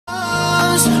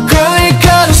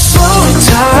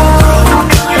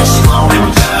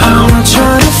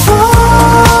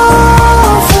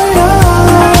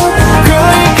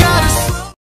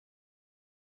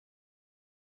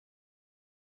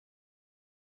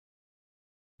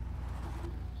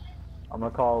I'm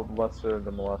gonna call Lester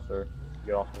the molester.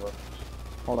 Get off of us.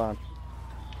 Hold on.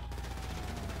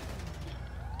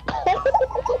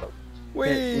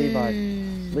 Wait. Here,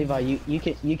 Levi, you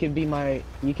can be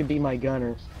my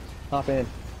gunner. Hop in.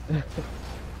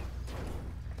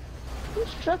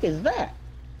 Whose truck is that?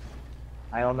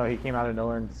 I don't know. He came out of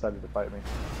nowhere and decided to fight me.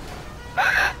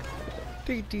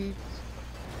 Dee.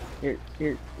 Here,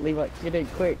 Levi, get in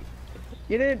quick.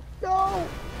 Get in. No.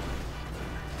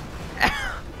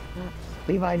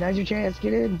 Levi, now's your chance.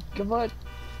 Get in. Come on.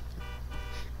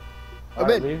 I'm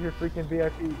Alright, in. leave your freaking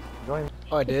VIP. Join.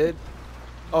 Oh, I did?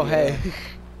 Oh, Yeah. hey.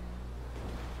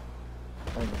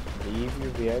 Leave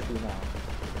your VIP now.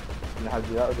 You know how to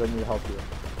do that, or do I need to help you?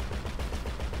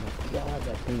 Oh my God,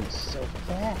 that thing is so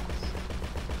fast.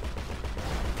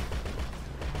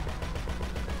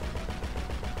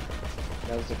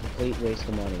 That was a complete waste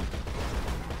of money.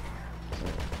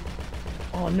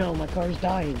 Oh no, my car's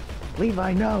dying.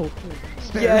 Levi, no.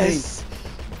 Spare Yes.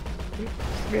 me.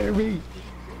 Spare me.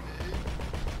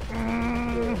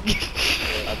 I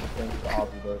just think it's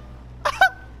opposite.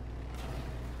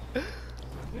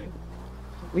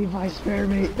 Levi, spare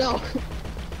me. No.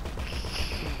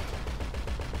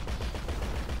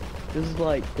 This is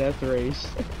like death race.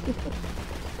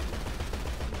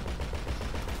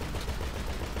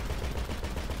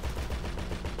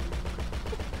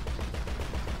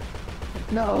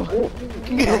 No.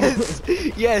 Yes.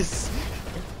 Yes.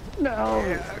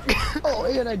 No. Oh,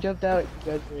 and I jumped out.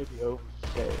 You guys made me over.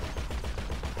 Shit.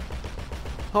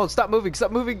 Hold on, stop moving,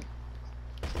 stop moving.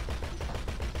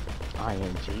 I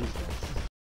am Jesus.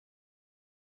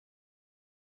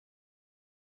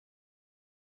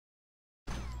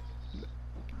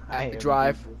 I am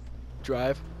Drive. Jesus.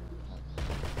 Drive.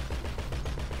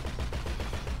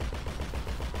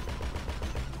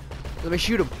 Let me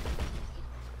shoot him.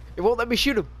 It won't let me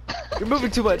shoot him. You're moving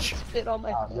too much. Spit on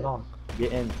my Get on.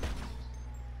 Get in.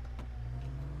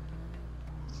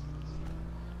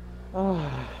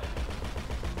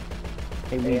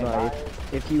 Hey Levi,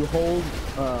 if you hold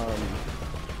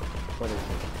what is it?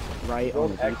 Right on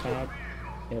the D-pad,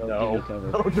 it'll give you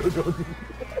cover. No.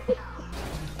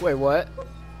 Wait, what?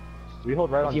 We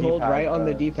hold right on If you D-pad. hold right on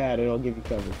the D-pad, it'll give you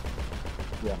cover.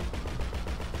 Yeah.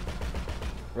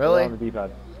 Really? Right on the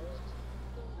D-pad.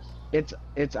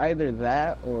 It's either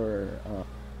that or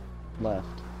left.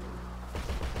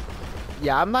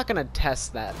 Yeah, I'm not gonna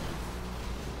test that.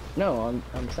 No,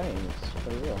 I'm saying it's for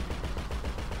real.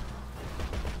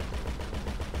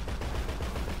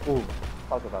 Ooh,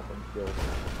 talk about some skills.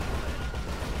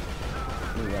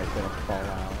 You guys gonna fall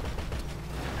out.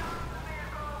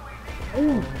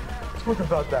 Ooh, talk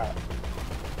about that.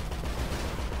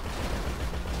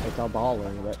 It's a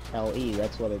baller, but LE,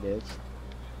 that's what it is.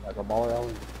 Like a baller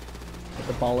alley. It's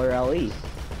a baller LE.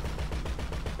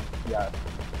 Yeah.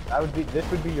 That would be. This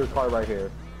would be your car right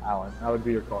here, Alan. That would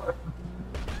be your car.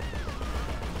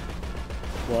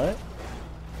 What?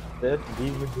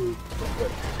 These would be.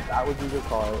 That would be your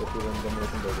car if you were in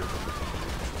Demolition Derby.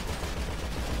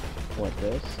 What,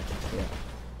 this? Yeah,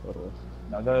 totally.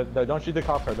 No, don't shoot the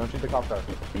cop car. Don't shoot the cop car.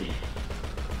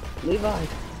 Levi,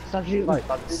 stop shooting. Right,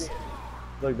 stop shooting it.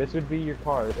 Look, this would be your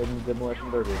car in the Demolition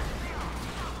Derby.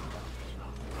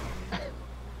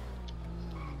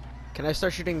 Can I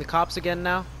start shooting the cops again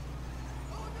now?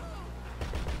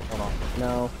 Hold on.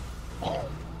 No.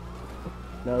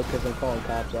 No, because I'm calling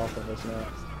cops off of us now.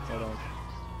 Hold on.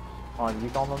 Hold on, you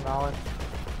call them, Alan?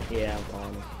 Yeah, I'm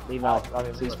calling them. Levi, I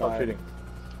mean, please stop fire. shooting.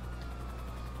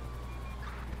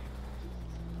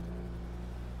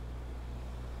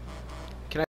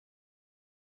 Can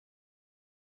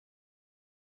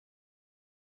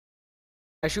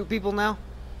I shoot people now?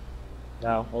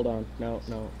 No. Hold on. No.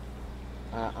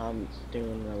 I'm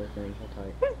doing another thing. Hold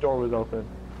tight. Door was open.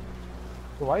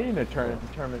 So why are you in a turn?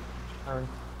 I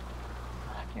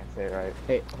can't say it right.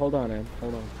 Hey, hold on, Em.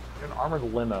 Hold on. You're an armored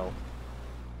limo.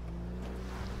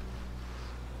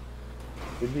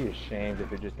 It'd be ashamed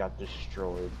if it just got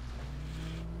destroyed.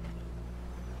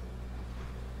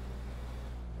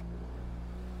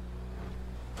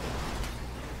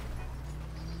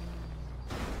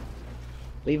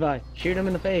 Levi, shoot him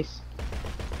in the face.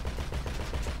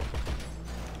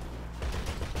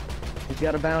 He's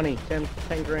got a bounty. 10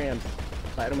 grand.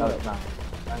 Light him No, up. it's not.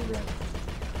 9 grand.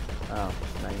 Oh,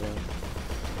 9 grand.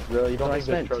 Really? You don't So I think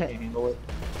the spent truck 10 can handle it?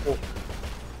 Oh,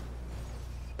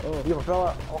 Oh, you fell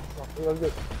out. Oh, that was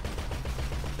good.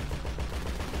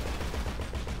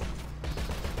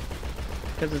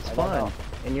 because it's I don't fun, know.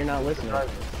 and you're not listening. Yeah,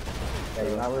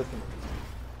 you're not listening.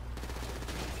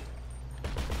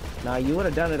 Nah, you would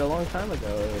have done it a long time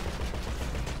ago.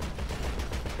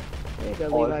 There you go,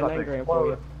 Oh, Levi, it's about 9 to grand for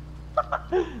you.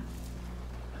 explode.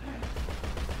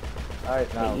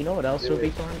 Alright, now. Hey, you know what else do would be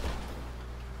it. fun?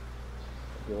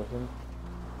 You listen?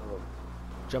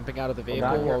 Jumping out of the down vehicle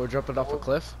here. while we're jumping off a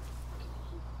cliff.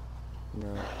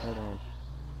 No, hold on.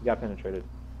 You got penetrated.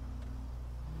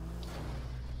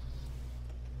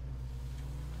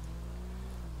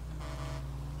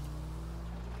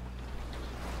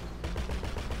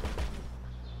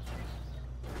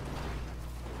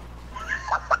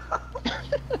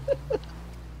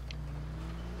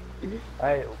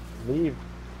 Alright, leave.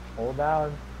 Hold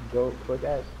down. Go click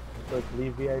S. Click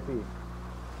leave VIP.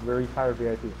 We're retired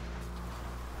VIP.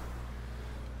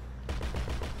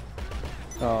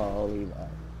 Oh, Levi.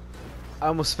 I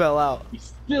almost fell out.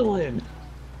 He's still in.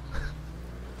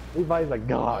 Levi's a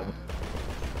god.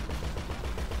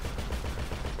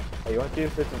 Hey, you want to see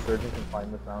if this insurgent can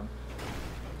find this round?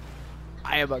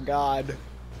 I am a god.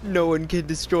 No one can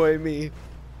destroy me.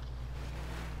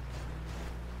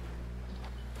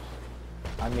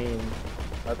 I mean,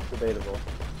 that's debatable.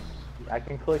 I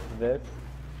can click this.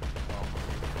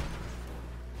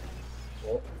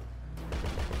 Oh.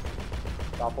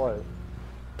 Stop what?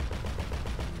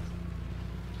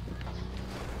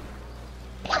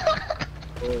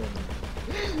 Boom.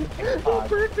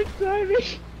 Perfect timing.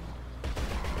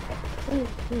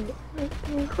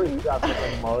 Quick job with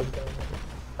the mug.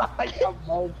 I got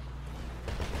mugged.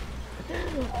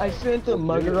 I sent a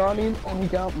mugger on him and he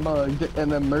got mugged,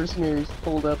 and the mercenaries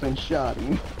pulled up and shot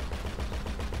him.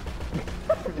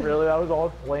 Really? That was all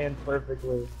planned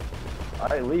perfectly.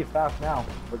 Alright, leave fast now.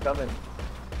 We're coming.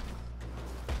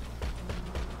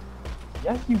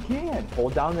 Yes, you can.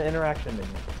 Hold down the interaction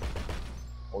menu.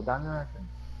 Hold down the interaction.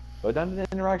 Go down to the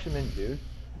interaction menu, dude.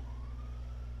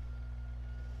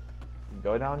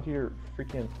 Go down to your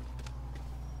freaking...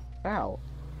 Ow.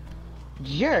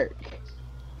 Jerk.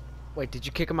 Wait, did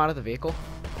you kick him out of the vehicle?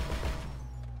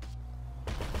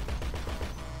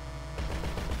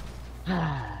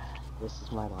 This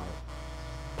is my life.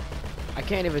 I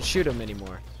can't even shoot him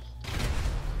anymore.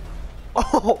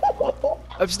 Oh!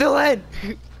 I'm still in!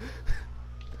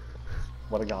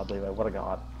 What a god, Levi. What a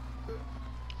god.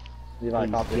 Levi,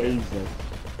 He's copy it. Jesus.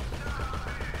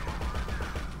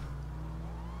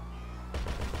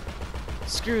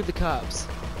 Screw the cops.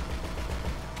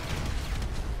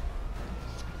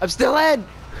 I'm still in!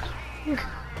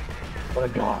 What a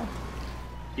god.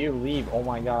 You leave. Oh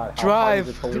my god. How Drive. hard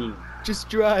is it to leave? Just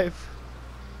drive.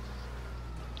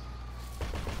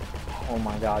 Oh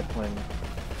my god, Quinn.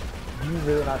 You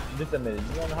really not... Just admit it.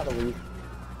 You don't know how to leave.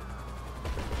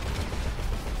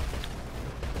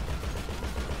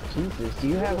 Jesus, do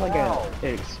you have like Wow.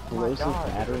 an explosive God.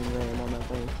 battering ram on that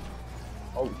thing?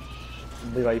 Oh,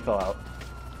 Levi, you fell out.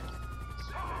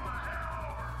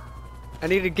 I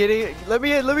need to get in. Let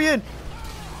me in, let me in!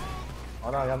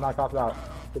 Oh no, I'm not copped out.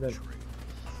 Get in.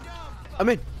 I'm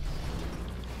in.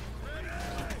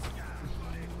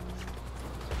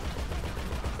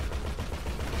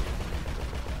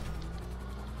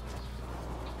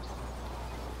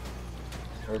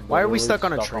 Why are we stuck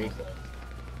on a tree?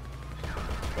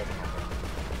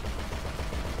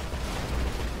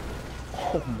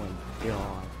 Oh my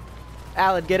god.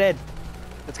 Alan, get in.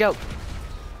 Let's go.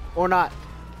 Or not.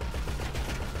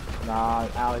 Nah,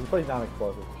 Alan, you plays down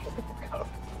explosive. Shut the fuck up.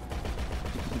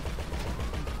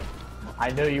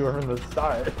 I knew you were from the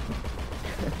start.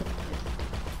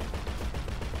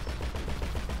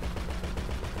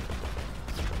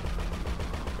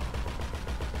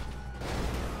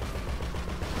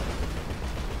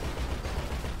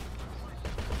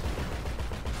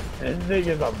 This thing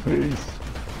is a beast.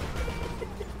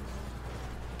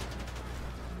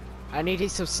 I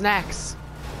need some snacks.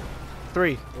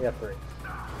 3. We have 3.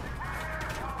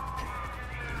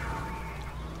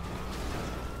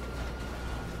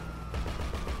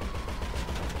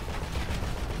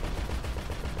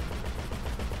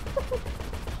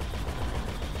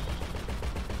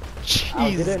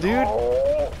 Jeez, dude.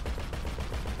 Oh.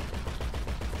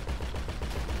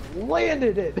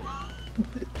 Landed it.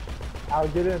 I'll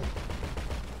get in.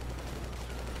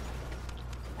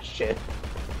 Shit.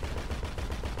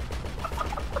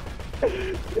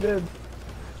 Get in.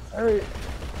 Hurry.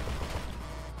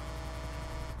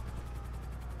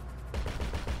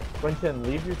 Quentin,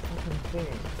 leave your fucking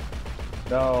thing.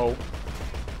 No.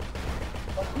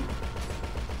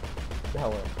 The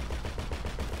hell in.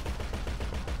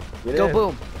 Get Go in.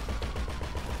 boom.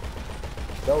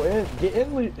 Go in. Get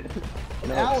in, Lee.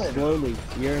 No, Alan. slowly.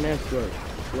 You're an escort.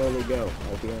 Slowly go.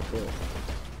 I'll be on foot.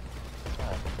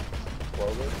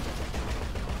 Slowly.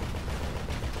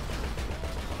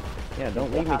 Yeah,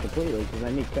 don't leave me completely, because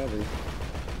I need cover.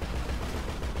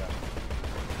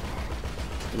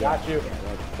 Got you.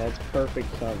 Yeah, that's perfect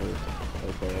cover.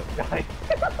 Okay.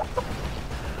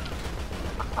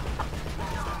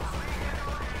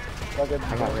 I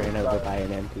got ran over by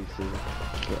an NPC.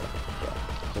 Yeah.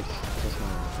 Just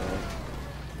not fair.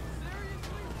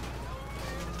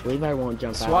 Levi won't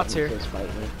jump SWAT's out and here. fist fight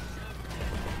me.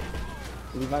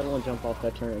 Levi won't jump off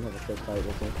that turret and have a fist fight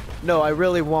with me. No, I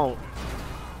really won't.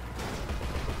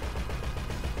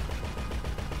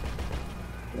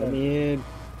 Let me in.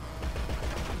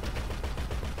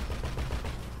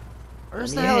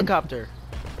 Where's Let the me in. helicopter?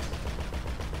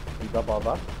 He's up above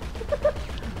us.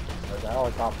 There's a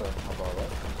helicopter up above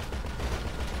us.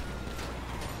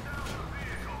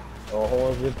 Oh,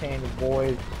 hold your hands,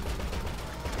 boys.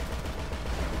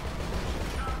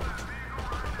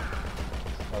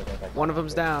 One of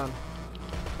them's down.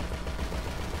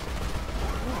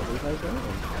 Oh, Levi's down.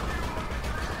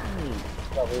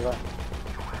 What's up, Levi?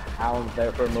 Alan's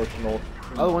there for emotional.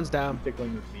 Other one's down.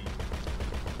 Tickling your feet.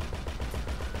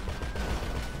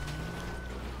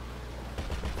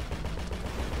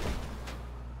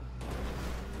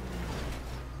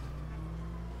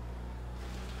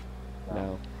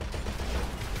 No.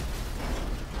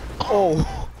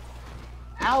 Oh!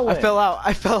 Alan! I fell out.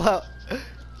 I fell out.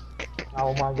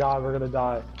 Oh my god, we're gonna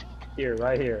die. Here,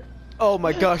 right here. Oh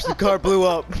my gosh, the car blew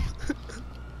up.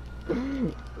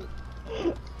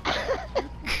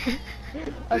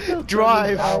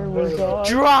 Drive!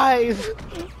 Drive!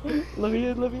 Let me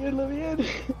in, let me in, let me in.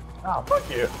 Oh, fuck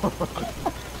you.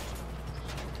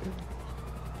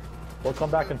 We'll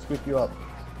come back and scoop you up.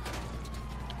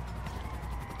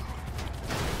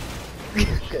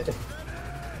 Shit.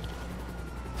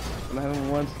 I'm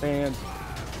having one stand.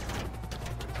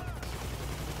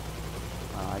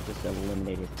 I just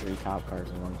eliminated 3 cop cars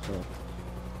in one kill.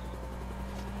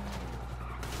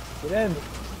 Get in!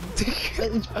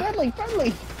 It's friendly,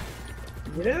 friendly!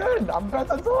 Get in! I'm at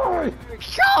the door!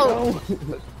 Go!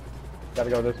 Gotta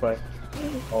go this way.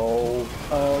 Oh.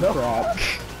 Oh no. crap.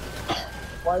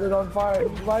 Light it on fire!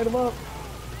 Light him up!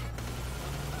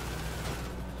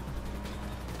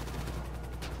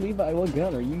 Levi, what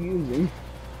gun are you using?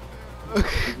 This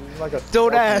is like a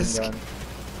Don't scorpion ask. gun.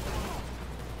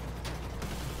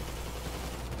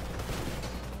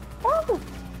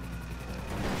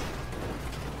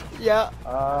 Yeah.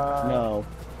 No.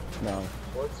 No.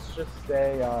 Let's just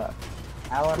say,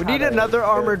 Alan. We need another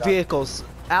armored vehicles.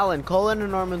 Alan, call in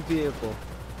an armored vehicle.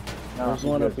 No, There's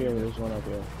one up here, there's one up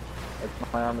here.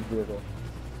 It's my armored vehicle.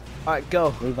 Alright,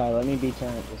 go. Levi, let me be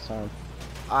turret this time.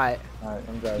 Alright. Alright,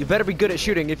 I'm driving. You better be good at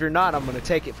shooting. If you're not, I'm gonna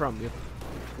take it from you.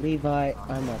 Levi,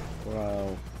 I'm a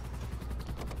pro.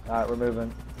 Alright, we're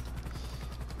moving.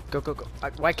 Go, go, go.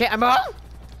 Why can't I'm on?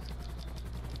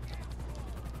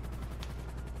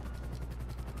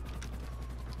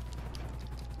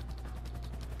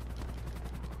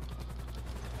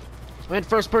 Man,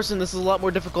 first person, this is a lot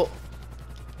more difficult.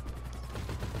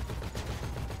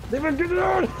 Leave it, get it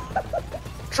on!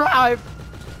 Drive!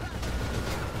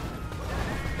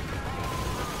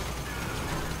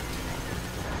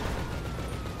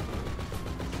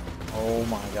 Oh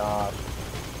my gosh.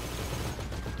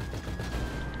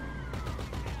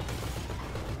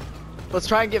 Let's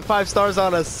try and get 5 stars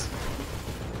on us.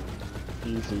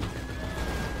 Easy.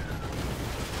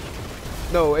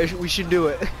 No, we should do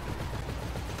it.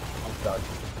 I'm stuck.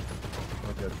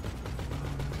 We're good.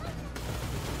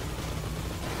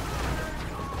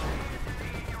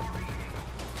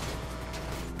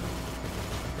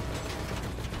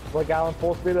 Look, Alan,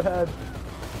 full speed ahead.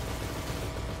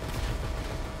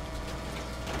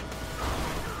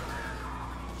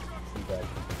 He's dead.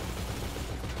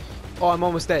 Oh, I'm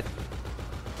almost dead.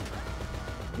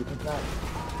 You can snap.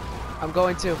 I'm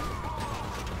going to.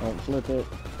 Don't flip it.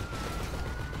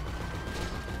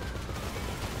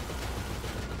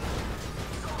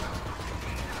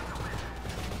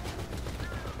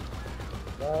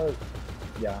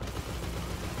 Yeah.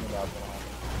 Maybe I'll go on.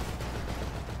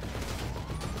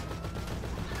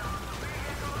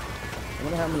 I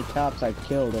wonder how many cops I've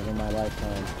killed over my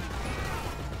lifetime.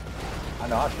 I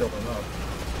know, I killed him up.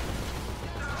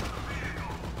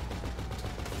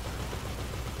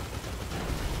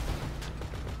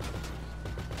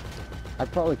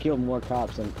 I've probably killed more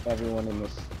cops than everyone in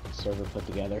this server put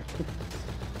together.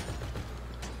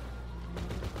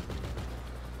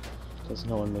 Just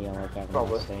knowing me, I like having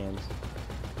Probably. my stands.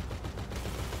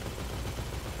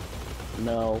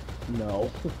 No,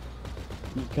 no.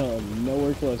 You come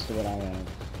nowhere close to what I have.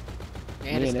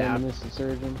 And me it's and down. Mr.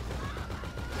 Surgeon.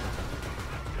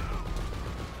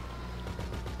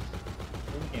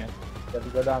 You can't. You have to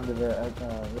go down to the,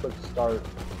 look start.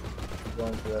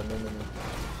 Going to the menu.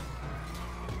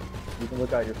 You can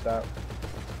look at your stat.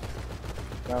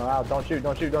 No, Al, don't shoot,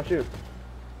 don't shoot, don't shoot.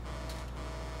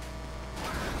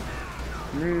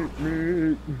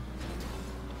 Man,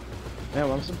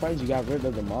 I'm surprised you got rid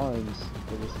of the mines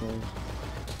for this thing.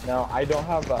 No, I don't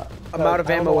have I'm out of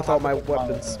ammo with all my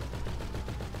weapons.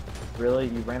 Really?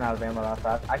 You ran out of ammo that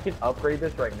fast? I can upgrade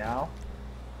this right now.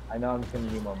 I know I'm just gonna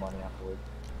need more money afterwards.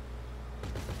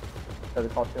 Because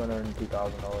it costs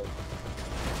 $202,000.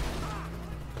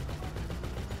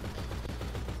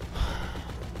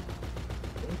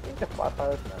 You think the flat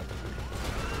tires? No.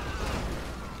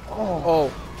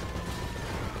 Oh.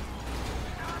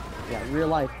 Yeah, real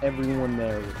life, everyone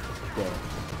there was dead.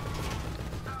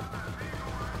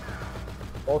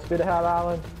 Full speed ahead,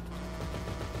 Alan.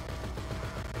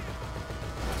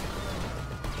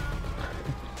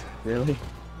 Really?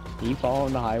 You fall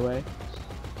on the highway?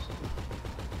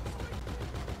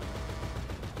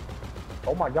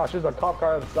 Oh my gosh, there's a cop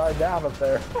car upside down up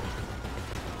there.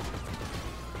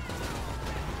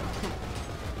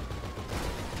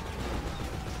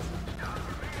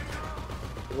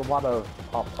 There's a lot of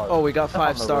cop cars. Oh, we got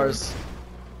 5 stars.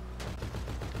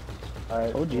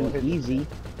 Alright. Told you, easy.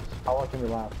 How long can we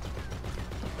last?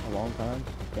 A long time.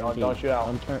 No, don't shoot out.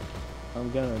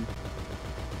 I'm going.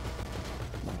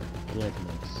 My goodness.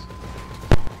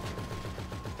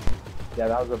 Yeah,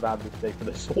 that was a bad mistake for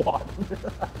the SWAT.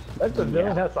 That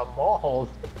civilian has some balls.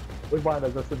 Look behind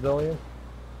us, a civilian.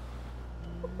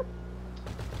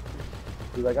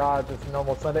 He's like, ah, it's just a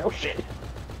normal Sunday. Oh shit!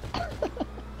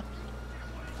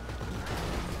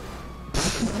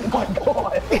 Oh my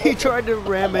god! He tried to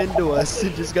ram into us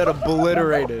and just got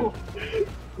obliterated.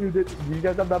 Dude, do you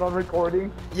guys have that on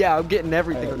recording? Yeah, I'm getting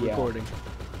everything on recording.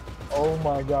 Oh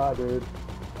my god, dude.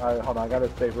 Alright, hold on, I gotta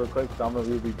save real quick, so I'm gonna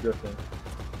really be drifting.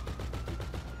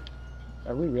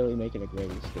 Are we really making a great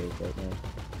escape right now?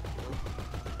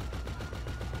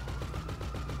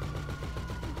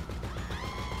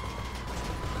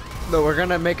 No, we're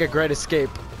gonna make a great escape.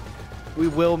 We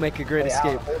will make a great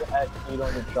escape. Hold X so you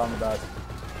don't get shot in the back.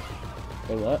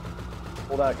 Wait, what?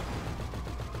 Hold X.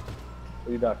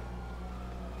 Will you duck?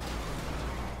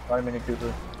 Sorry, Mini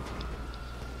Cooper.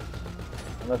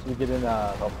 Unless we get in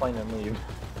a plane and leave.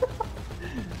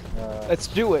 Let's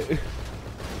do it.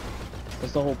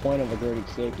 That's the whole point of a great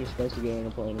escape. You're supposed to get in a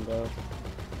plane and go.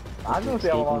 I just want to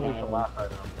see how long we can last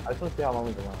right now. I just want to see how long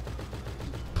we can last.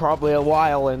 Probably a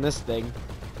while in this thing.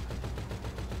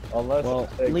 Unless well,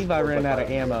 Levi ran out of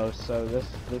ammo, so this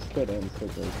could end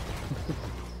quickly.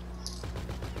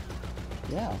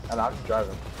 Yeah. And I'm just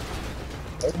driving.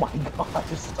 Oh my god,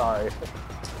 sorry.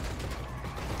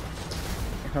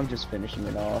 I'm just finishing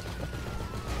it off.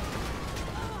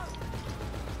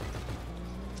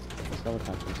 This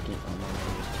helicopter's getting on my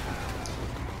nerves.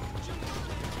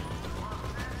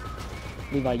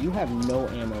 Levi, you have no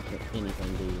ammo for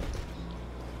anything, do you?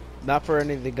 Not for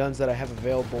any of the guns that I have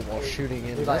available while shooting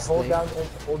in this hold thing.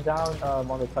 Hold down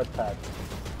on the touchpad.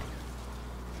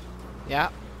 Yeah.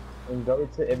 And go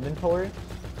to inventory.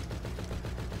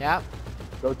 Yeah.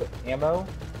 Go to ammo.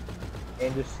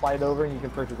 And just slide over and you can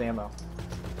purchase ammo.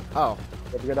 Oh.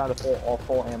 You have to go down to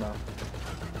full ammo.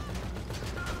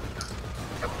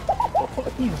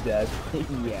 He's dead.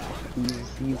 Yeah,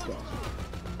 he's dead.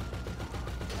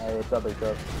 Alright, what's up, big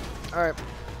truck? Alright.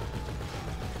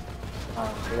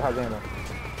 It has ammo.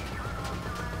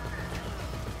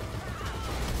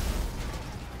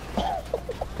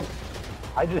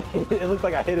 It looks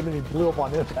like I hit him and he blew up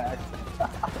on impact.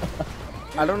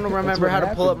 I don't remember how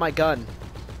to pull up my gun.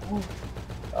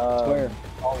 Square.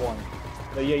 R1.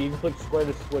 So yeah, you can click square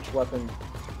to switch weapon.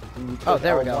 Oh,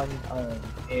 there we go.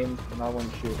 Aim and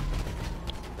R1 shoot.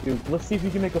 Dude, let's see if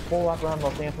you can make a full lap around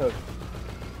Los Santos.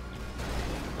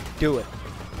 Do it.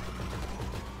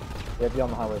 You have to be on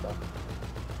the highway though.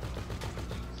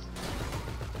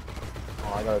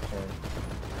 Oh, I gotta turn.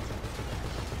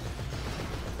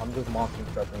 I'm just monster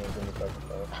trucking into the second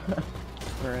though.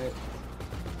 Alright.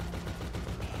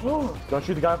 Don't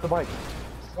shoot the guy off the bike.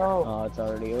 Oh. Oh, it's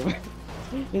already over.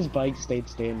 His bike stayed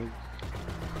standing.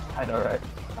 I know, right?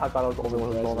 I thought I was the only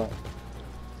one who was going up.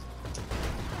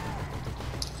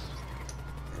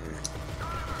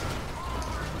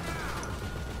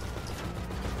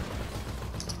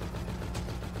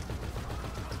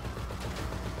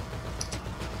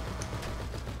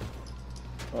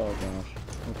 Oh gosh.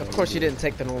 Okay, Of course you didn't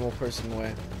take the normal person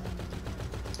way.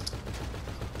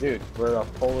 Dude, we're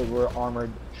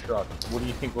armored truck. What do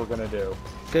you think we're gonna do?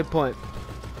 Good point.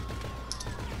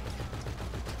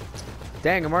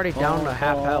 Dang, I'm already down to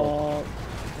half health.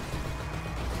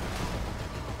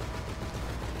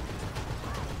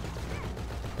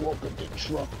 Welcome to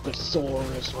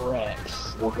Truckosaurus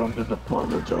Rex. Welcome to the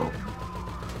Thunderdome.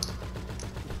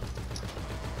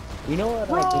 You know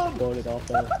what I just quoted off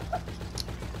of?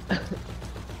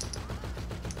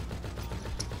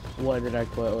 What did I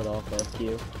quote off of,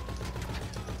 Q?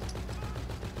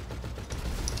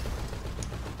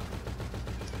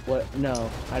 What? No,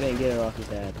 I didn't get it off your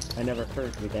dad. I never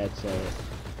heard your dad say it.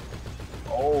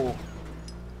 Oh.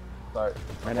 Sorry.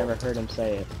 I never heard him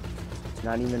say it.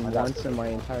 Not even once in my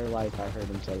entire life I heard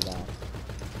him say that.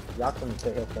 Y'all can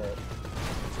say it.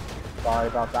 Sorry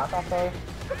about that, okay?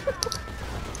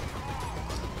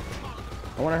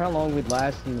 I wonder how long we'd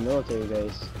last in the military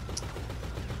base.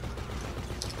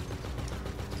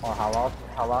 Or how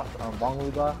long we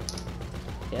last?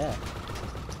 Yeah.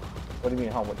 What do you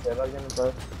mean, how much? Say that again,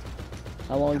 bro?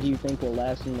 How long do you think we'll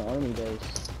last in the army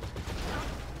base?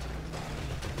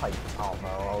 I don't know.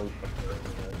 I always prefer it.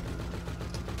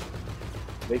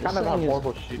 They kind of have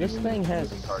horrible shooting. This thing has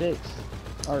 6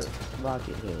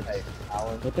 rocket hits. Hey,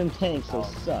 Alan. But them tanks, they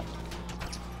suck.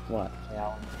 What? Hey,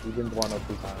 Alan. We've been blown up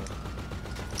 2 times.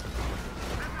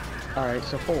 Alright,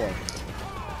 so 4.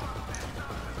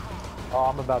 Oh,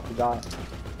 I'm about to die.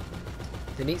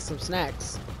 Then eat some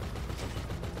snacks.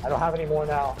 I don't have any more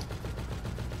now.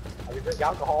 I can drink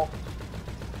alcohol.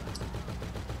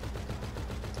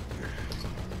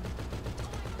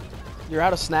 You're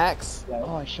out of snacks? Yeah.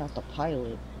 Oh, I shot the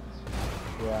pilot.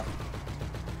 Yeah.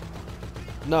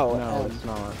 No, No, it's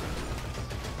not.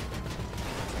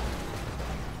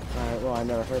 Alright, well, I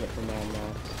never heard it from Mad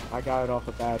Max. I got it off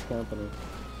of Bad Company.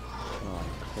 Oh,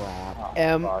 crap. Oh,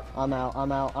 M. fuck. I'm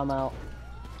out.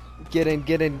 Get in.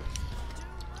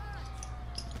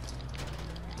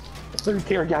 Threw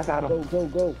tear gas at him.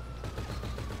 Go.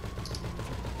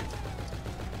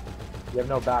 You have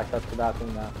no back. That's the bad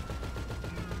thing now.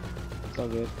 It's all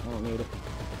good. I don't need it.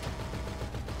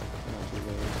 Not too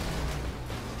worried.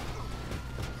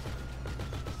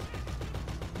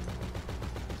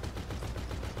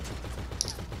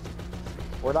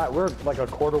 We're like a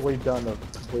quarter way done of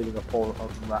completing a full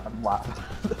lap.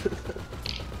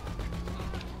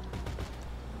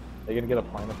 Are you gonna get a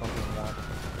plane or something like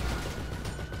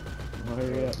Well,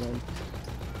 hurry up, man.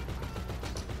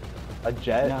 that? A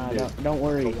jet? Nah, Dude. don't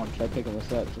worry. Don't want Try picking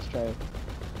this up. Just try and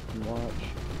watch.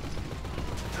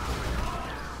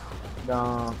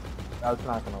 No, that's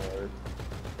not gonna work.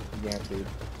 Guaranteed.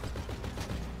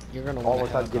 You're gonna All want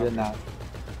of us have to get in that.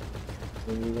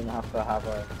 Then you're gonna have to have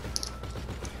a.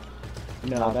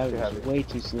 No, Not that too was heavy. way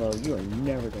too slow. You are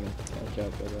never gonna catch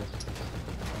up with us.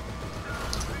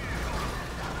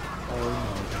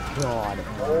 Oh my god.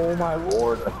 Oh my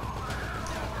lord!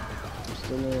 I'm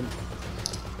still in.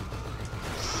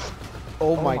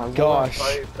 Oh my lord, gosh. I'm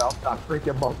sorry about that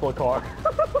freaking muscle car.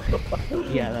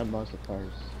 Yeah, that muscle car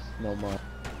is no more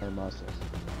muscles.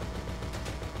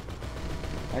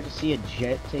 I just see a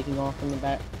jet taking off in the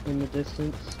back in the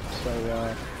distance, so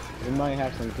we might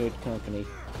have some good company.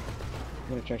 I'm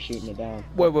gonna try shooting it down.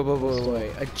 Wait.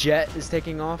 A jet is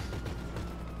taking off?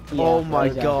 Yeah, Oh my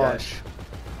exactly. gosh.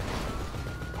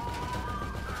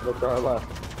 Look to our left.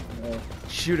 Yeah.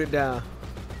 Shoot it down.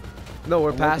 No,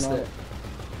 we're I'm past working it.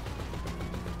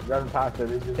 You haven't passed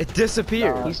it. It's just... It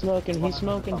disappeared. He's smoking.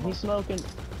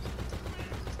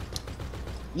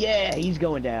 Yeah, he's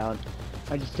going down.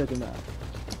 I just took him out.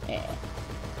 Yeah.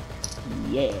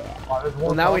 Oh, there's one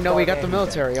Well, now we know we car got the and-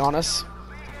 military on us.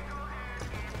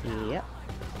 Yep.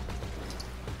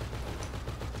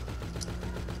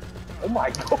 Oh my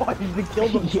god, he just killed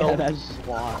himself. Yeah, that's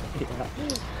SWAT. Yeah.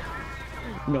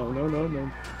 No.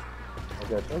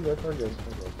 Okay, we're good.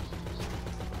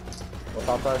 What's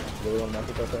outside? Really want to mess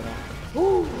with us right now?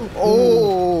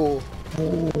 Oh!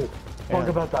 Talk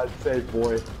about that save,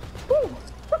 boy.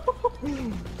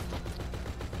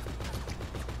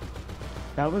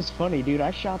 That was funny, dude. I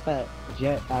shot that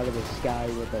jet out of the sky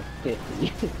with a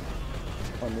 50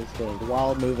 on this thing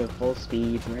while moving full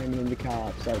speed, ramming into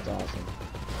cops. That's awesome.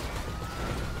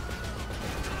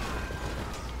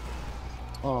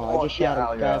 Oh, I just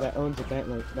shot a guy that owns a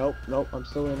Bentley. Nope, I'm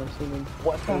still in.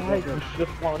 What the heck? You should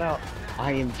have flown out.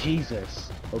 I am Jesus,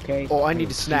 okay? Oh, I need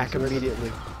to snack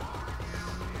immediately.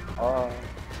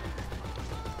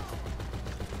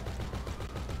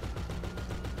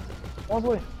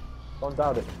 Probably. Don't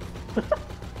doubt it. You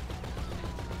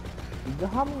know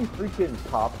how many freaking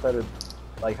cops that are,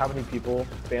 like, how many people,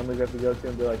 families have to go to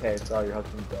and be like, hey, sorry, your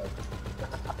husband's dead.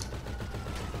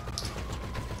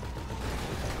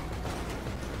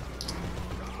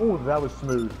 Oh, that was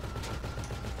smooth.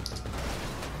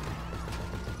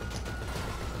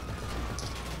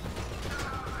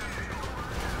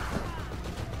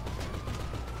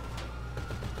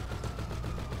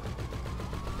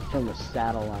 From a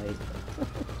satellite.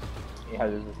 Yeah,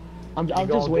 this is I'm You just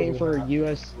go on waiting Google for Maps.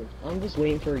 US. I'm just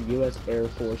waiting for a US Air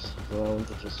Force drone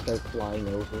to just start flying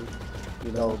over.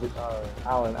 You No, know.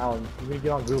 Alan, when you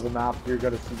get on Google Maps, you're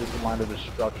gonna see this line of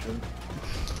destruction.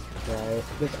 Right.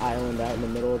 This island out in the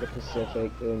middle of the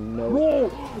Pacific and no.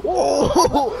 Whoa!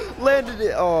 Oh, landed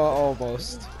it. Oh,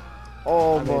 almost.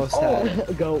 Almost had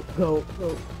it. Go.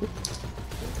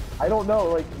 I don't know,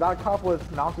 like, that cop was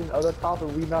mounting the other cop,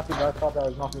 and we mounted that cop that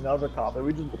was mounting the other cop, and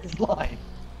we just lied.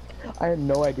 I had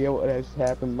no idea what has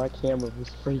happened. My camera was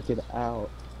freaking out.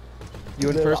 You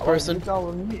in first person? You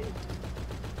telling me?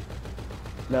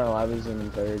 No, I was in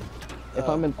third. If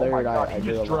I'm in Oh my third, God, I he do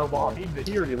a just lot drove more. off.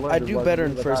 He already learned I his do lesson. better He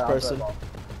in was first like, "Ah, person."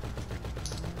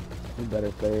 I'm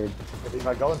better third. If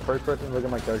I go in first person, look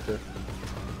at my character.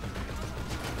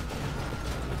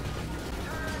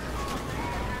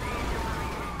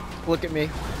 Look at me.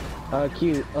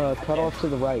 Q, cut off to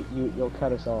the right. You'll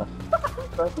cut us off.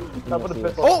 That's what a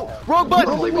pistol. Oh, wrong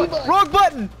button. Wrong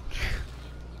button.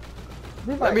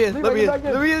 Levi, Let me in. Let me in. back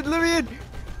Let me in. Let me in.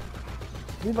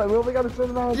 Levi, we only got a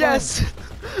certain amount of time. Yes.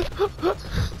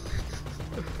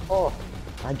 Oh,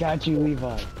 I got you,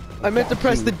 Levi. I meant to got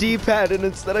press you. the D-pad and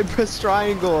instead I pressed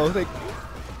triangle. Like,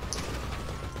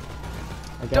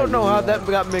 I got don't you, know how Levi. that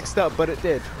got mixed up, but it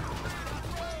did.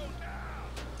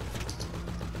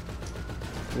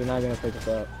 You're not gonna pick us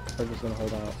up. We're just gonna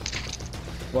hold out.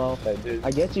 Well, hey, dude.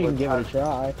 I guess you can give it a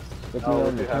try. If you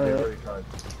own the turret.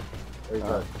 Very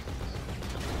good.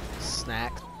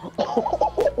 Snack.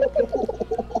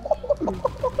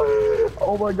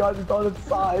 Oh my God, it's on its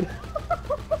side.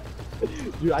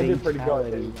 Dude, I did pretty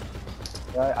Fatality. good.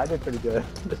 Yeah, I did pretty good.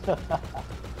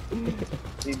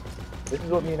 See, this is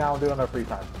what me and Alan do in our free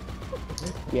time.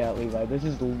 Yeah, Levi, this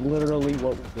is literally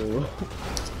what we do.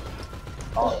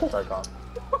 Oh, sorry, Tom.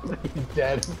 He's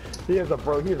dead. He has a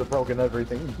broken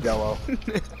everything. He's yellow.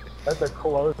 That's a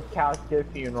closed casket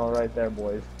funeral right there,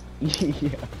 boys. Yeah.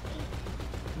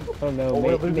 Oh no, Oh,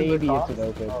 we're losing the maybe it's cops? an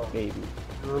open, Oh. maybe.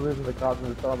 We're losing the cops in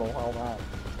the tunnel. Hell not.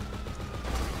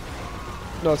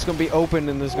 No, it's gonna be open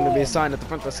and there's gonna be a sign at the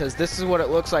front that says, "This is what it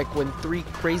looks like when 3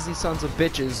 crazy sons of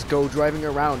bitches go driving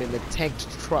around in a tanked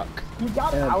truck." He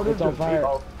got Yeah, out of it's on the fire.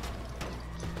 vehicle.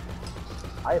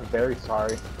 I am very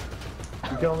sorry.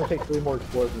 You can only take 3 more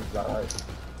explosions, is that right?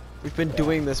 We've been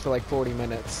doing this for like 40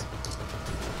 minutes.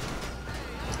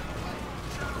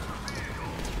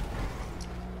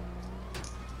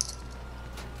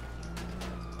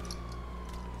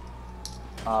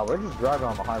 We're just driving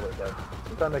on the highway, Dad.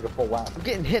 We're trying to make a full lap. I'm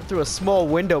getting hit through a small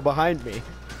window behind me.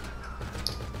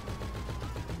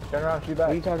 Turn around, shoot What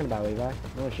are you back. talking about, Levi?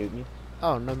 No one's shooting you.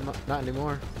 Oh, no, not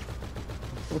anymore.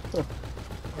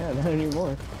 Yeah, not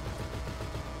anymore.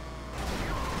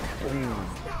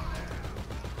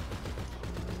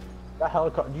 That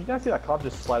helicopter. Did you guys see that cop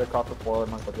just slide across the floor like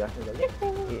Michael Jackson? He's like,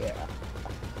 yeah. Yeah.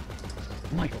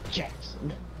 Michael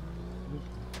Jackson.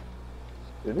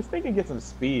 Dude, this thing can get some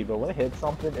speed, but when it hits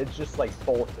something, it's just like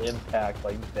full impact,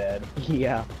 like dead.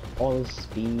 Yeah, all the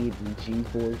speed and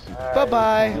G-force.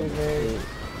 Bye-bye. Excuse me.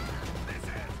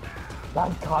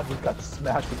 That cop just got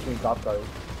smashed between cop cars.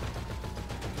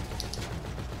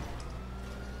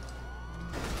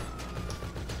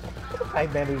 I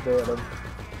managed to hit him.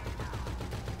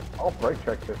 Oh, brake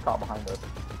check this cop behind us.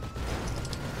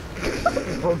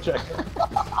 Brake check.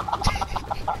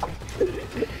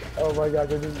 Oh my god,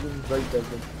 this is brake checking.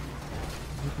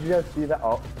 Did you guys see that?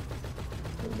 Oh.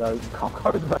 The cop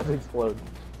car is about to explode.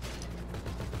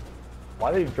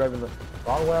 Why are you driving the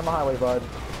wrong way on the highway, bud?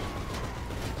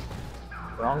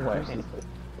 Wrong way.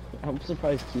 I'm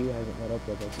surprised Q hasn't met up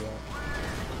with us yet.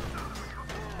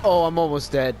 Oh, I'm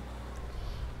almost dead.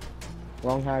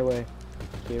 Wrong highway.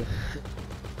 Q.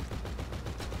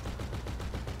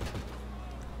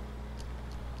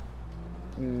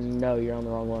 No, you're on the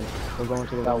wrong one. We're going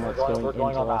to the No, one we're that's going into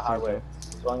on that Los highway.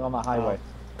 Angeles. Going on the highway.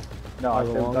 No, Oh, I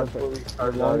the think longer that's where we bit-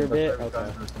 started. longer that's bit? where we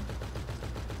started. Okay.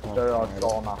 Oh, Started off alright.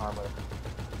 all on that highway.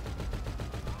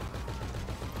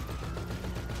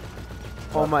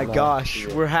 Oh my no, gosh,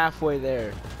 yeah. we're halfway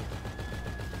there.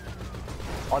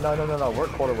 Oh no, we're a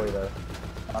quarter way there.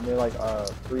 I mean like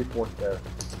 3/4 there.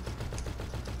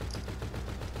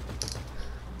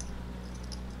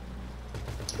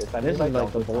 This is like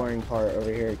the boring part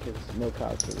over here because no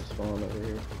cops are spawn over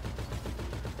here.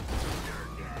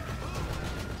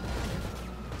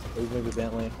 Please move the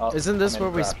Bentley. Oh, Isn't this I'm in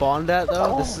where we crash. spawned at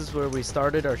though? Oh. This is where we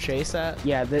started our chase at?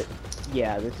 Yeah, this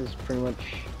is pretty much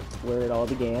where it all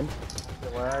began.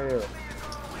 Where are you?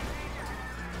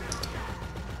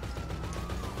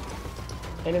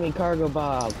 Enemy cargo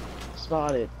bob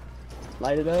spotted.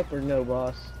 Light it up or no,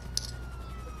 boss?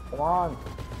 Come on.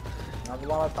 Not a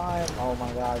lot of time. Oh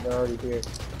my god, they're already here.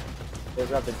 They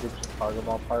got the ditch cargo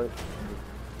ball part.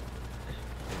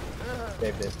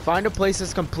 Save it. Find a place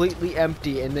that's completely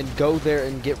empty and then go there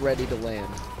and get ready to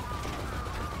land.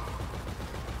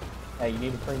 Hey, you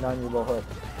need to clean on your little hook.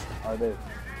 Or this.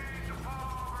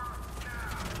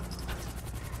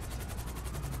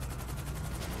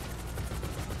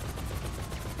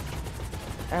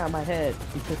 Ah, my head.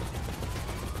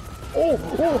 Oh!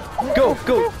 Go,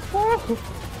 go! Go,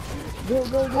 go,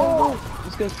 go, go!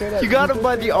 Just go straight up. You got Just him go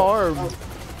by straight the up. arm.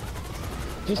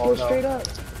 Just Oh, go no. straight up.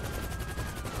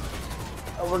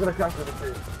 Oh, we're gonna crash into the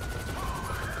tree.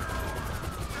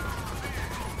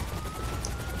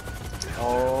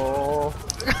 Oh.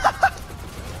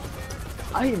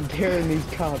 I am tearing these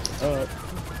cops up.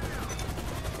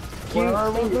 Where Cute,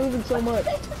 are stop we? moving so much.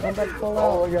 I'm about to fall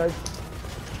Oh out. my god.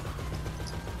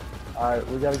 Alright,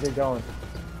 we gotta get going.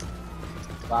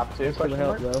 Lap 2, Thanks for the question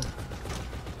help, mark? though.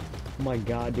 Oh my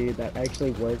god, dude, that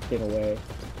actually worked in a way.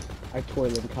 I tore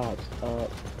them cops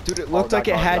up. Dude, it looked like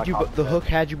it had you, but the hook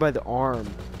had you by the arm.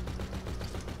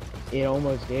 It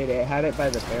almost did. It had it by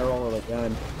the barrel of the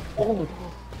gun. Oh.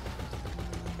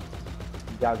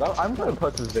 Guys, I'm gonna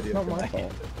post this video. It's not my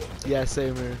tonight. fault. Yeah,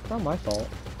 same here. It's not my fault.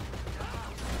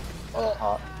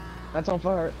 Oh. That's on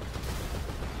fire.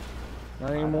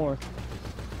 Not anymore.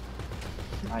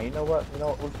 You know what? You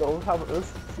know, let's go. Let's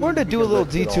see We're gonna if we do a can little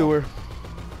lift it all. detour.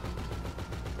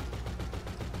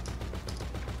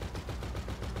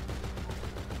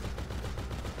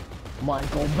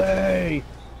 Michael Bay!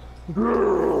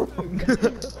 Wow,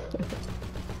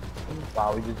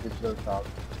 we just did those top.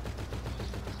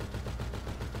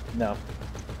 No.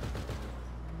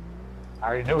 I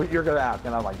already knew what you were gonna ask,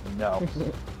 and I'm like, no.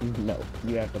 No,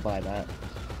 you have to buy that.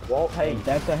 Well, Hey, hey,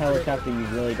 that's a helicopter you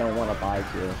really don't want to buy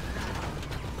to.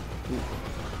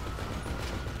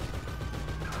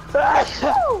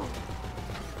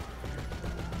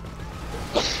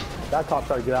 that cop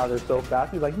tried to get out of there so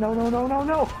fast. He's like, no, no, no, no,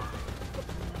 no.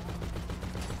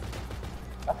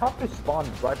 That cop just spawned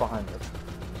right behind us.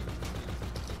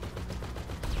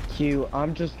 Q,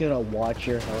 I'm just gonna watch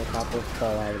your helicopter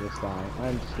fall out of the sky.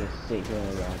 I'm just gonna sit here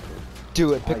and watch it.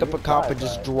 Do it. Pick you up a cop tried, and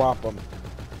just right? drop him.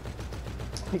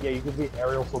 Yeah, you could be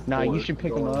aerial support. Nah, you should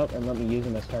pick them going- up and let me use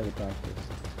them as target practice.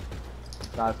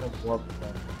 Nah, it's gonna blow up the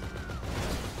thing.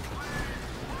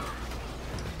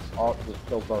 Oh, just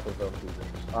kill both of those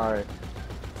people. Alright.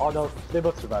 Oh no, they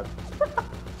both survived.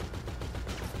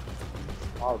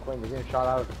 Oh, Quinn, you're getting shot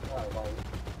out.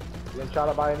 You're getting shot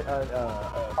out by a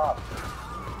cop.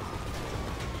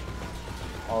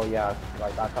 Oh yeah,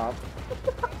 like that cop.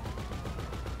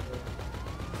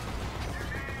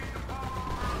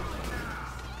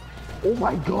 Oh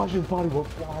my gosh, his body went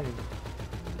flying.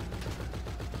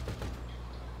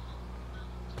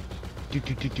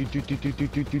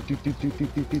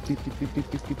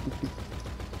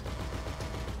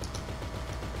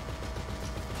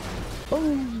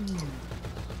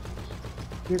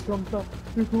 Here comes the.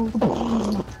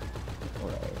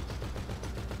 Alright.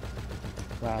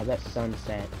 Wow, that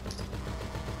sunset.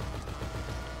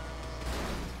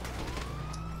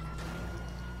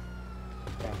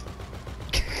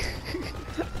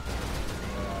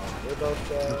 We're both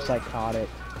dead. I'm psychotic.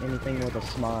 Anything with a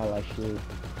smile, I shoot.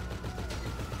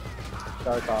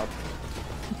 Sorry, cop.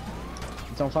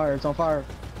 It's on fire, it's on fire.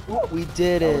 We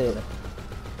did it.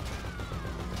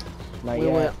 Not We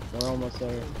yet. went- We're almost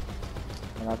there.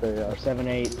 We're not there We're yet.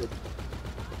 7-8.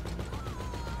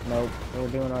 Nope, we're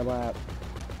doing our lap.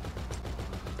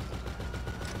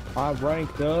 I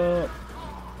ranked up.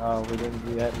 Oh, we didn't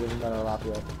do that. We didn't get our lap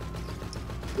yet.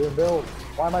 Doing bills.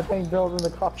 Why am I paying bills in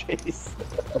the cop chase?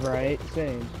 Right,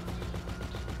 same.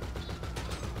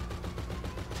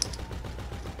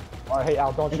 Alright, hey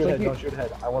Al, don't It's shoot like ahead, you- don't shoot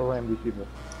ahead. I want to ram these people.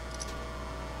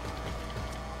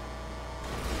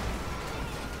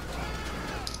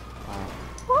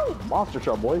 Woo! Monster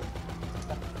truck, boys.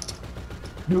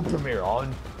 New premiere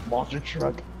on Monster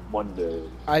Truck Monday.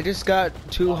 I just got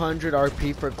 200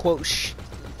 RP for quote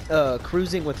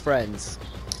cruising with friends.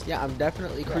 Yeah, I'm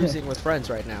definitely cruising with friends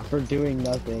right now. For doing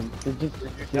nothing. For just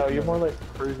No, sitting you're more there.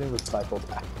 like cruising with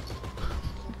psychopaths.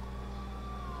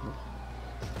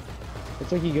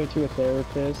 It's like you go to a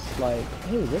therapist, like,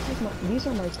 hey, these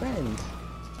are my friends.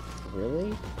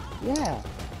 Really? Yeah.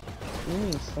 You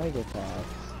mean psychopaths?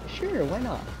 Sure, why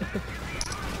not?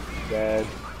 Dead.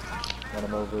 Run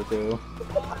him over too.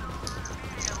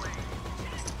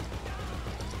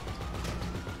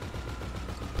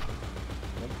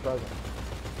 Next present.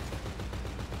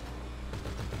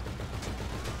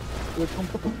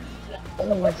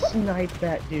 Oh, I sniped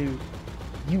that dude.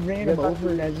 You ran him over,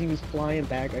 and as he was flying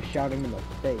back, I shot him in the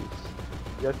face.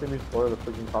 You guys see me spoil the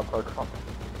freaking cop car.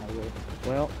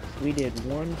 Well, we did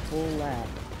one full lap.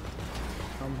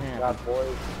 I'm happy. God,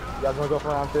 boys. You guys wanna go for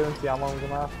round 2 and see how long we can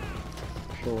last?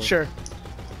 Sure. Sure.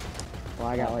 Well,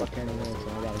 I got like 10 minutes and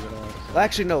I gotta get off. Well,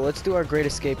 actually, no. Let's do our great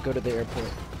escape. Go to the airport.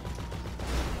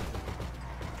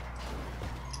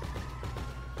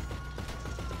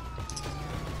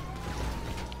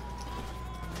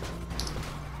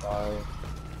 Sorry.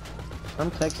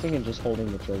 I'm texting and just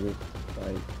holding the trigger.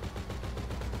 Like,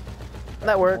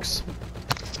 That works.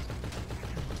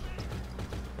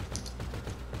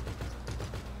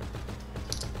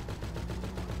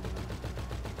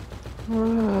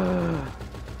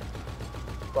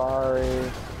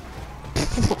 Sorry.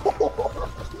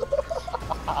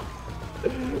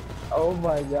 Oh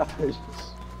my gosh.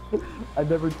 I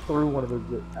never threw one of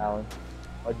those at Alan.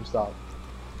 Why'd you stop?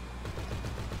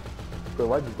 So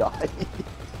why'd you die?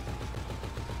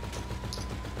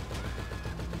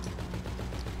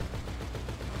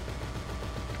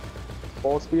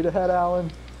 Full speed ahead, Alan.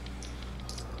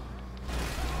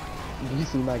 did you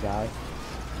see my guy?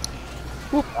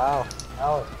 Wow,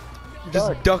 Alan. Just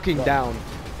Duck. ducking Duck. down.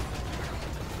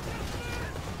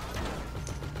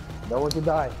 No one can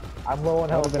die. I'm low on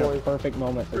That would health, have been a boys. perfect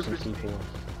moment for some C4.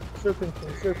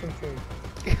 Serpentine, serpentine.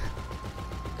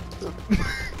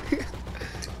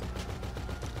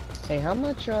 Hey, how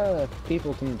much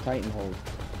people can the Titan hold?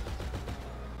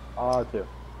 2.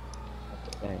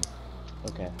 Dang.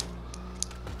 Okay.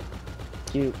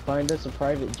 Cute. Find us a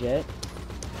private jet.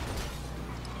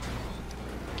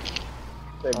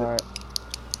 Saved it. Alright.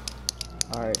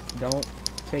 Alright, don't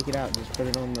take it out. Just put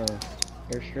it on the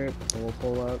airstrip and we'll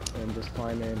pull up and just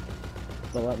climb in.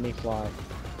 But let me fly.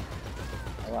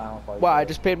 Wow, Wow, I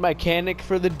just paid my mechanic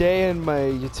for the day and my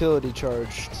utility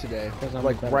charge today. 'Cause I'm a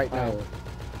Like better right pilot.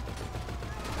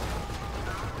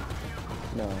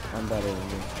 now. No, I'm better than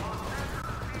you.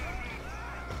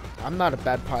 I'm not a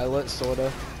bad pilot, sorta.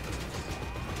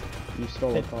 You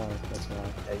stole a car, that's why.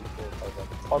 Yeah, you still fucked up.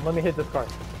 Oh, let me hit this car.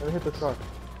 Let me hit this car.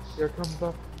 Here comes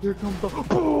the. Here comes the.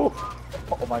 Oh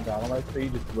my god, my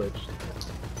speed just glitched.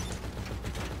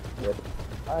 Yep.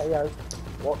 Alright, guys.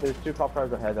 Well, there's 2 cop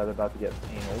cars ahead that are about to get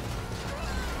angled.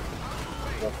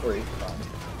 Well, 3.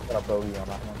 Got a bogey on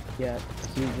that one. Yeah,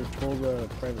 you just pull the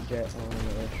private jet on the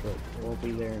airstrip. We'll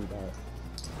be there in about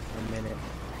a minute.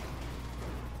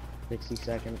 60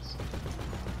 seconds.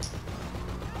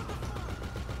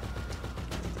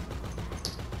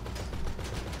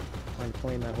 I'm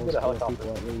playing that whole Get a squad of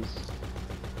helicopter. people at least.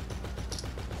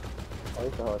 Oh,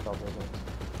 it's a helicopter.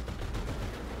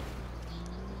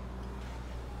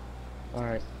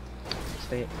 Alright.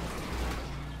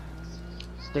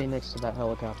 Stay next to that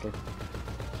helicopter.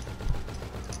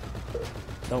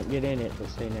 Don't get in it, but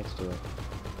stay next to it.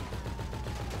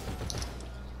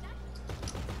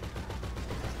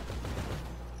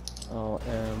 Oh,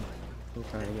 we're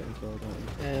trying to get him killed,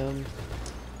 aren't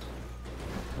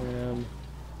we?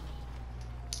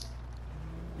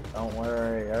 Don't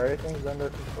worry, everything's under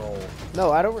control.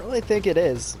 No, I don't really think it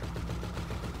is.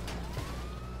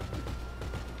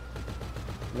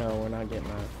 No, we're not getting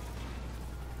that.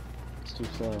 It's too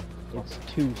slow. It's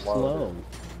too Slow, slow.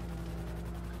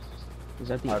 Is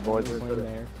that the Alright, boys, only we're plane good.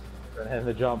 there? Gonna hit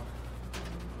the jump.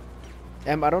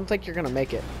 I don't think you're gonna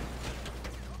make it.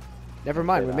 Never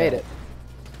mind, we made it.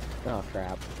 Oh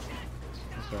crap.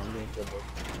 That's what I'm doing.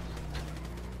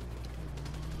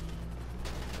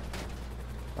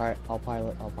 Alright, I'll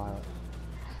pilot.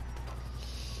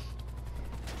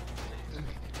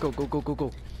 Go, go, go, go,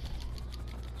 go.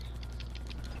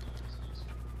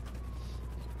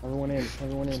 Everyone in.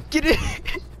 Get in!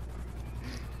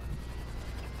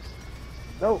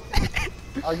 No!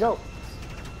 I go!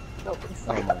 No, Oh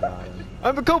my god.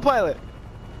 I'm a co-pilot!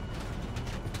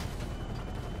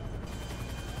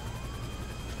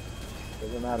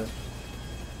 doesn't matter.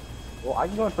 Well, I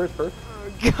can go in first.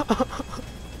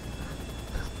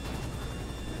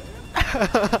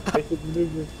 Basic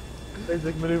maneuvers.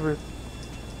 Basic maneuvers.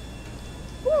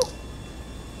 Woo!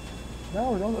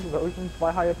 No, don't go to the ocean.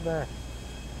 Fly high up there.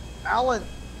 Alan!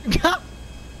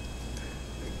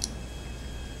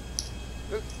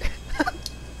 What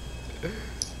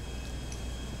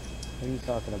are you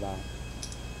talking about?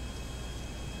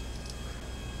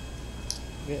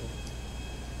 Good.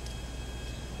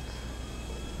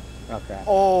 Oh crap.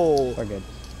 Oh! We're good.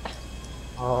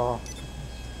 Oh.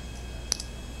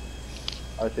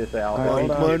 I was gonna say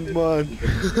Alan. Alright, Come on.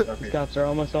 These cops are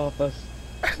almost off us.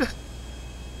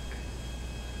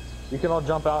 You can all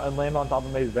jump out and land on top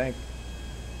of Maze Bank.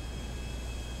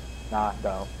 Nah,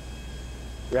 no.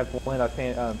 We have to land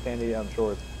on Sandy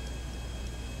Shores.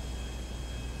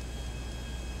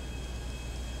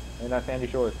 Land on Sandy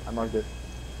Shores. I marked it.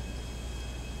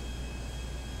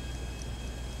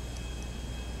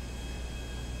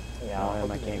 Yeah,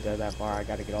 I can't go that far. I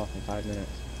gotta get off in 5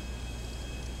 minutes.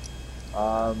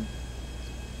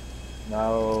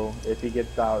 No. If he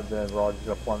gets out, then we're all just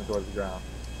gonna plummet towards the ground.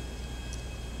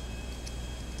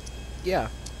 Yeah.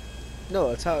 No,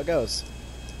 that's how it goes.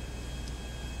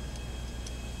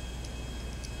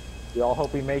 We all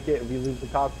hope we make it. If we lose the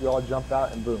cops, we all jump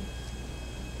out and boom.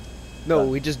 No, Done.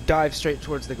 we just dive straight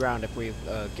towards the ground if we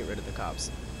get rid of the cops.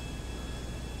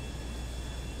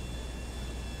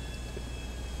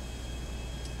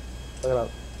 Look it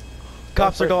up.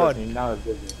 Cops are gone. Now it's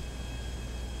busy.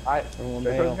 Alright, Everyone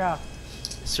straight for the bail. ground.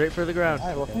 Straight for the ground.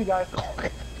 Alright, well, see you guys.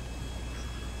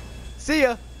 See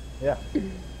ya. Yeah.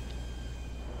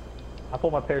 I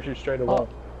pulled my parachute straight away.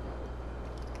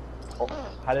 Oh,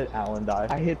 how did Alan die?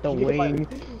 I hit the He hit my- wing.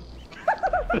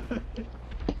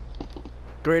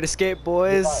 Great escape,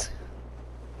 boys.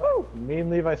 Woo! Me and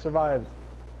Levi survived.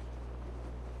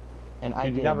 And I Did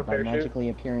you did have a by parachute? magically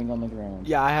appearing on the ground.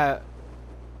 Yeah, I have.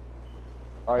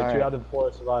 Alright, 2 Alright. out of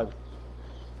 4 survived.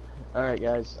 Alright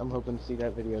guys, I'm hoping to see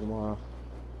that video tomorrow.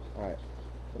 Alright.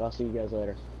 But I'll see you guys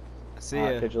later. See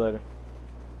Alright, ya. catch you later.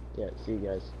 Yeah, see you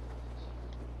guys.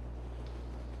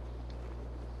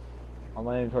 I'm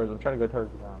landing towards. I'm trying to go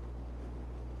towards the ground.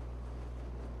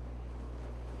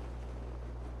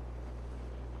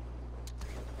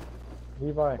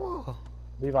 Levi. Whoa.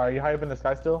 Levi, are you high up in the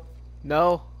sky still?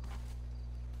 No.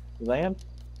 You land?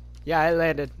 Yeah, I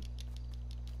landed.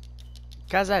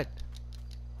 Kazak.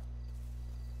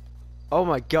 Oh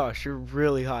my gosh, you're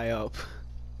really high up.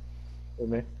 With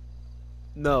me?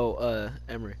 No,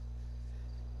 Emery.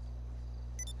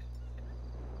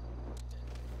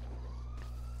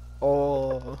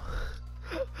 Oh.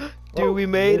 Dude, we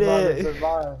made Levi it.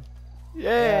 survived.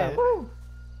 Yeah. Woo.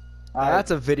 Alright,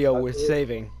 That's a video that's worth it.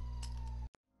 saving.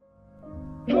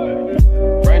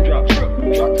 Raindrop,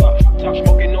 drop top,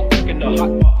 smoking, no cooking the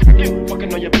hot pot.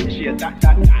 Fucking on your bitch, yeah,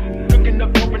 that. Cooking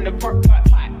up, open the park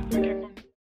pot.